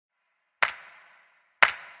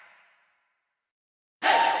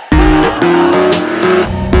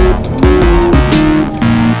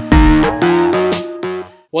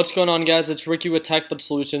What's going on, guys? It's Ricky with TechBud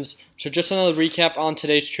Solutions. So just another recap on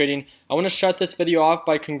today's trading. I want to start this video off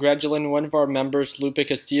by congratulating one of our members, Lupe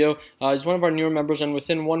Castillo. He's one of our newer members, and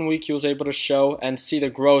within 1 week he was able to show and see the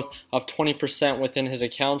growth of 20% within his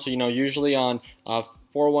account. So usually on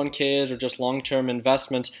 401ks or just long-term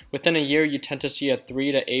investments, within a year you tend to see a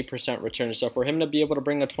 3 to 8% return. So for him to be able to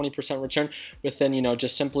bring a 20% return within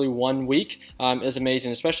just simply 1 week is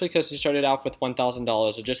amazing, especially because he started out with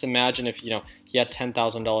 $1,000. So just imagine if he had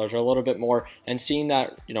 $10,000 or a little bit more, and seeing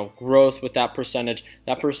that growth with that percentage.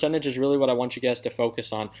 That percentage is really what I want you guys to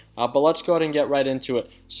focus on. But let's go ahead and get right into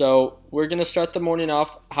it. So we're gonna start the morning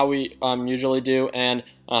off how we usually do, and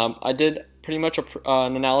I did pretty much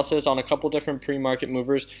an analysis on a couple different pre-market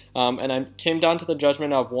movers, and I came down to the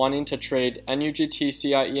judgment of wanting to trade NUGT,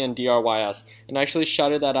 CIE, and DRYS, and I actually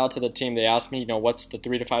shouted that out to the team. They asked me, what's the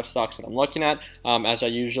 3 to 5 stocks that I'm looking at, as I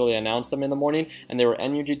usually announce them in the morning, and they were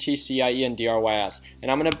NUGT, CIE, and DRYS. And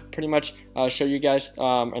I'm going to pretty much show you guys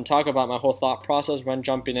and talk about my whole thought process when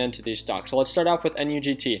jumping into these stocks. So let's start off with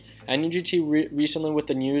NUGT. NUGT recently, with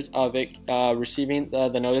the news of it receiving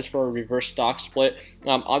the notice for a reverse stock split,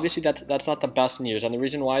 obviously that's not the best news, and the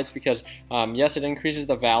reason why is because yes, it increases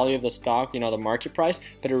the value of the stock, the market price,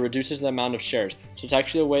 but it reduces the amount of shares. So it's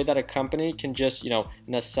actually a way that a company can just in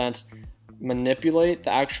a sense manipulate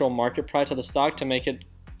the actual market price of the stock to make it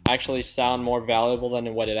actually sound more valuable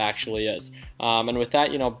than what it actually is. And with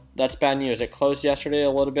that, that's bad news. It closed yesterday a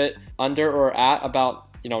little bit under or at about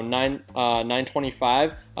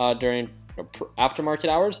 925 during aftermarket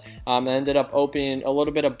hours, and ended up opening a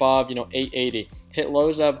little bit above 880, hit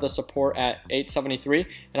lows of the support at 873,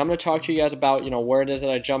 and I'm going to talk to you guys about where it is that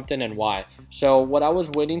I jumped in and why. So what I was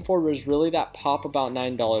waiting for was really that pop about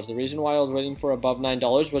 $9. The reason why I was waiting for above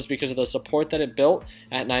 $9 was because of the support that it built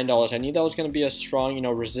at $9. I knew that was going to be a strong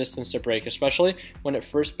resistance to break, especially when it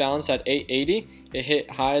first bounced at 880. It hit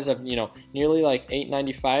highs of nearly like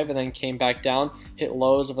 895, and then came back down, hit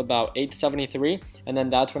lows of about 873, and then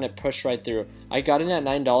that's when it pushed right through. I got in at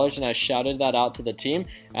 $9 and I shouted that out to the team,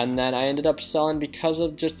 and then I ended up selling because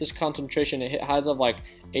of just this concentration. It hit highs of like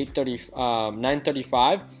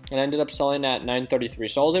 935, and I ended up selling at 933.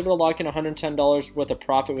 So I was able to lock in $110 worth of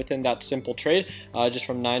profit within that simple trade, just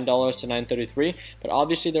from $9 to 933. But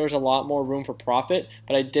obviously there was a lot more room for profit,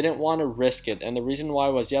 but I didn't want to risk it. And the reason why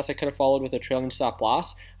was, yes, I could have followed with a trailing stop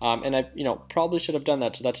loss, and I probably should have done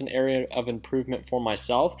that. So that's an area of improvement for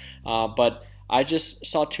myself, but I just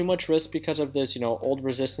saw too much risk because of this, old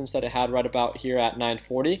resistance that it had right about here at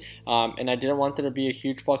 940, and I didn't want there to be a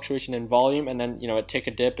huge fluctuation in volume, and then, it take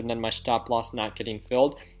a dip, and then my stop loss not getting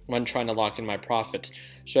filled when trying to lock in my profits.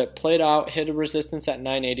 So it played out, hit a resistance at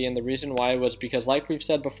 980, and the reason why was because, like we've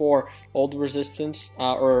said before, old resistance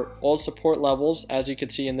or old support levels, as you can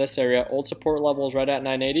see in this area, old support levels right at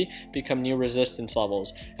 980 become new resistance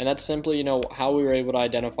levels, and that's simply how we were able to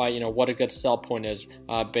identify what a good sell point is,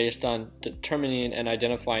 based on determining and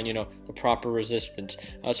identifying the proper resistance.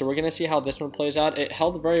 So we're gonna see how this one plays out. It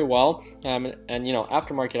held very well, and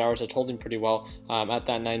aftermarket hours it's holding pretty well at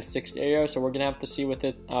that 960 area. So we're gonna have to see with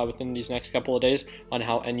it within these next couple of days on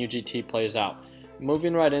how NUGT plays out.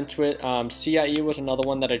 Moving right into it, CIE was another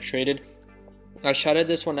one that I traded. I shouted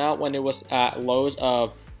this one out when it was at lows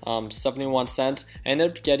of 71 cents. I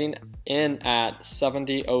ended up getting in at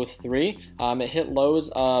 70.03. It hit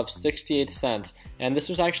lows of 68 cents, and this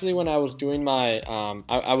was actually when I was doing my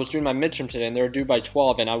I was doing my midterm today, and they were due by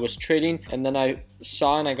 12, and I was trading, and then I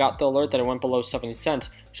saw and I got the alert that it went below 70 cents.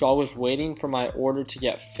 So I was waiting for my order to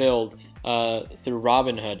get filled through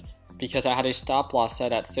Robinhood, because I had a stop loss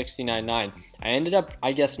set at 69.9. I ended up,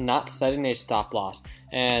 I guess, not setting a stop loss,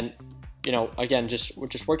 and again,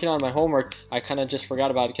 just working on my homework, I kind of just forgot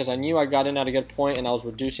about it because I knew I got in at a good point and I was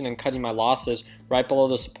reducing and cutting my losses right below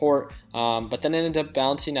the support, but then it ended up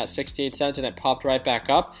bouncing at 68 cents and it popped right back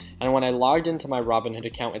up, and when I logged into my Robinhood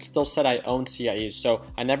account, it still said I own CIEs, so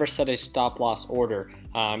I never set a stop loss order.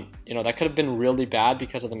 That could have been really bad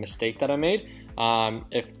because of the mistake that I made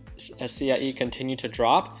if CIE continued to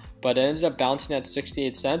drop, but it ended up bouncing at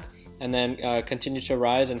 68 cents and then continued to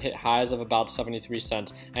rise and hit highs of about 73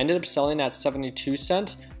 cents. I ended up selling at 72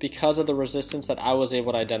 cents because of the resistance that I was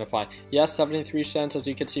able to identify. Yes, 73 cents, as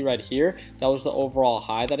you can see right here, that was the overall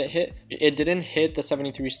high that it hit. It didn't hit the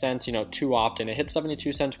 73 cents, too often. It hit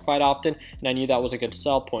 72 cents quite often, and I knew that was a good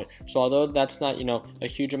sell point. So although that's not, a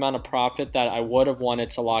huge amount of profit that I would have wanted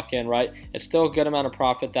to lock in, right? It's still a good amount of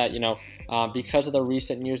profit that, because of the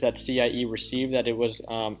recent news that CIE received that it was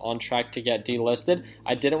on track to get delisted,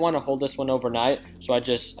 I didn't want to hold this one overnight, so I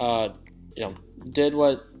just, did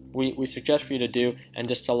what we suggest for you to do, and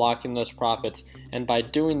just to lock in those profits. And by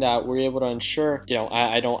doing that, we're able to ensure,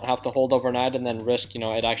 I don't have to hold overnight and then risk,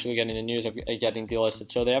 it actually getting the news of it getting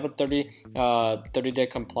delisted. So they have a 30-day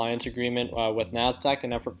compliance agreement with NASDAQ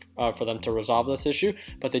in effort for them to resolve this issue,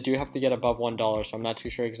 but they do have to get above $1. So I'm not too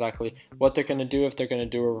sure exactly what they're going to do, if they're going to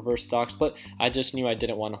do a reverse stock split. I just knew I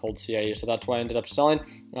didn't want to hold CIE, so that's why I ended up selling.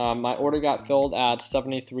 My order got filled at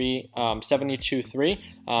 72.3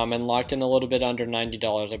 and locked in a little bit under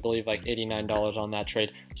 $90. I believe like $89 on that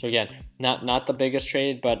trade. So again, not the biggest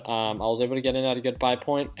trade, but I was able to get in at a good buy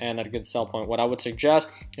point and at a good sell point. What I would suggest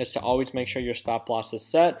is to always make sure your stop loss is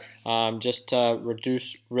set, just to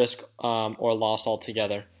reduce risk or loss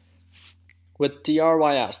altogether. With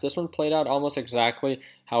DRYS, this one played out almost exactly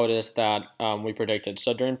how it is that we predicted.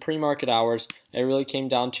 So during pre-market hours, it really came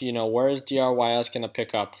down to, where is DRYS going to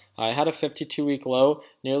pick up? I had a 52-week low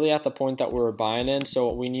nearly at the point that we were buying in,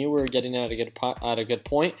 so we knew we were getting at a good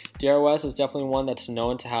point. DRYS is definitely one that's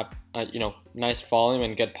known to have nice volume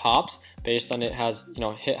and good pops, based on it has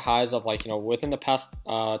hit highs of within the past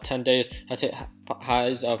 10 days has hit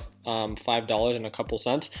highs of $5 and a couple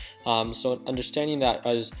cents. So understanding that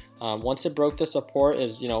is once it broke the support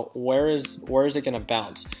is where is it going to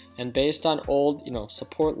bounce? And based on old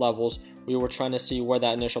support levels, we were trying to see where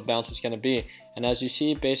that initial bounce was going to be. And as you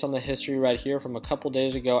see, based on the history right here from a couple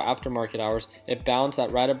days ago after market hours, it bounced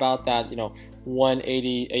at right about that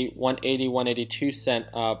 182 cent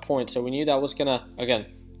point. So we knew that was gonna, again,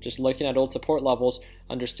 just looking at old support levels,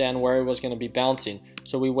 understand where it was going to be bouncing.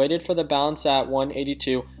 So we waited for the bounce at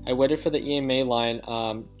 182. I waited for the EMA line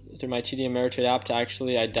through my TD Ameritrade app to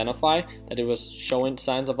actually identify that it was showing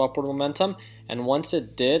signs of upward momentum. And once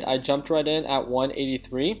it did, I jumped right in at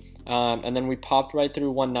 183, and then we popped right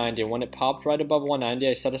through 190. When it popped right above 190,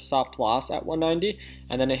 I set a stop loss at 190,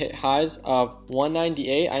 and then it hit highs of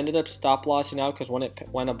 198. I ended up stop lossing out because when it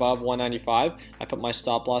went above 195, I put my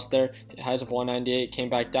stop loss there. Hit highs of 198, came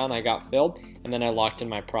back down, I got filled, and then I locked in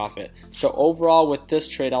my profit. So overall, with this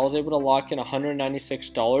trade, I was able to lock in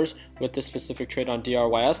 $196 with this specific trade on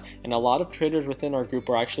DRYS, and a lot of traders within our group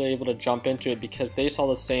were actually able to jump into it because they saw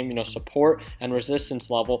the same support and resistance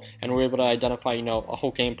level, and we were able to identify a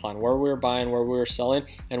whole game plan, where we were buying, where we were selling,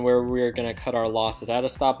 and where we were going to cut our losses. I had a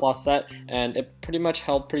stop loss set, and it pretty much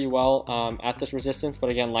held pretty well at this resistance.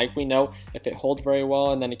 But again, like we know, if it holds very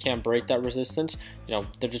well and then it can't break that resistance,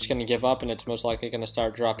 they're just going to give up, and it's most likely going to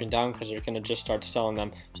start dropping down because they're going to just start selling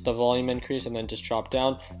them. So the volume increase and then just drop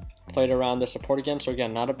down. Played around the support again, so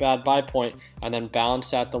again, not a bad buy point, and then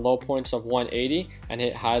bounced at the low points of 180 and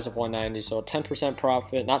hit highs of 190. So 10%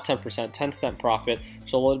 profit, not 10%, 10 cent profit,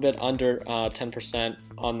 so a little bit under 10%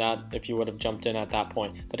 on that if you would have jumped in at that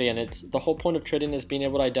point. But again, it's the whole point of trading is being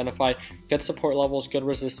able to identify good support levels, good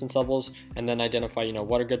resistance levels, and then identify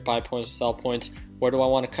what are good buy points, sell points, where do I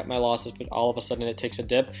want to cut my losses, but all of a sudden it takes a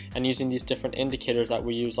dip, and using these different indicators that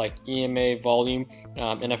we use like EMA, volume,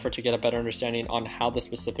 in effort to get a better understanding on how the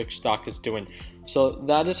specific stock is doing. So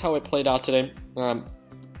that is how it played out today.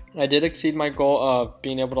 I did exceed my goal of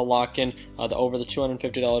being able to lock in over the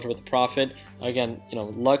 $250 worth of profit. Again,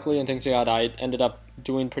 luckily and things like that, I ended up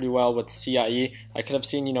doing pretty well with CIE. I could have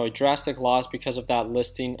seen, a drastic loss because of that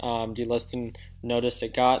listing, delisting notice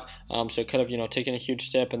it got. So it could have, taken a huge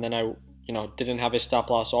step, and then I didn't have a stop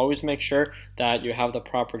loss. So always make sure that you have the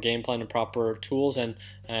proper game plan and proper tools and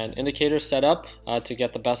indicators set up to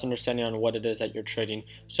get the best understanding on what it is that you're trading.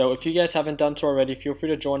 So if you guys haven't done so already, feel free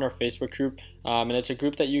to join our Facebook group, and it's a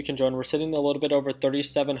group that you can join. We're sitting a little bit over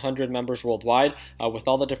 3,700 members worldwide with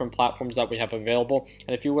all the different platforms that we have available.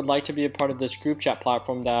 And if you would like to be a part of this group chat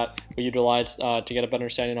platform that we utilize to get a better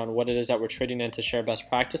understanding on what it is that we're trading and to share best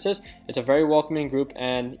practices, it's a very welcoming group,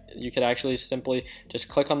 and you could actually simply just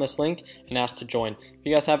click on this link and ask to join. If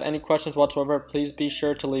you guys have any questions whatsoever, please be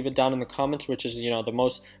sure to leave it down in the comments, which is the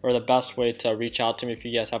most or the best way to reach out to me if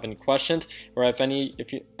you guys have any questions, or if any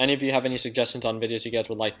of you have any suggestions on videos you guys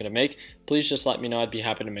would like me to make, please just let me know. I'd be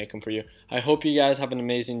happy to make them for you. I hope you guys have an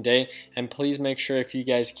amazing day, and please make sure, if you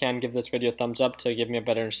guys can, give this video a thumbs up to give me a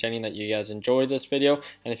better understanding that you guys enjoyed this video,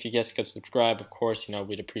 and if you guys could subscribe, of course,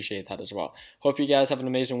 we'd appreciate that as well. Hope you guys have an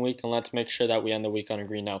amazing week, and let's make sure that we end the week on a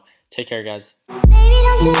green note. Take care, guys. Baby,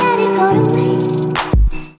 don't you let it go to waste.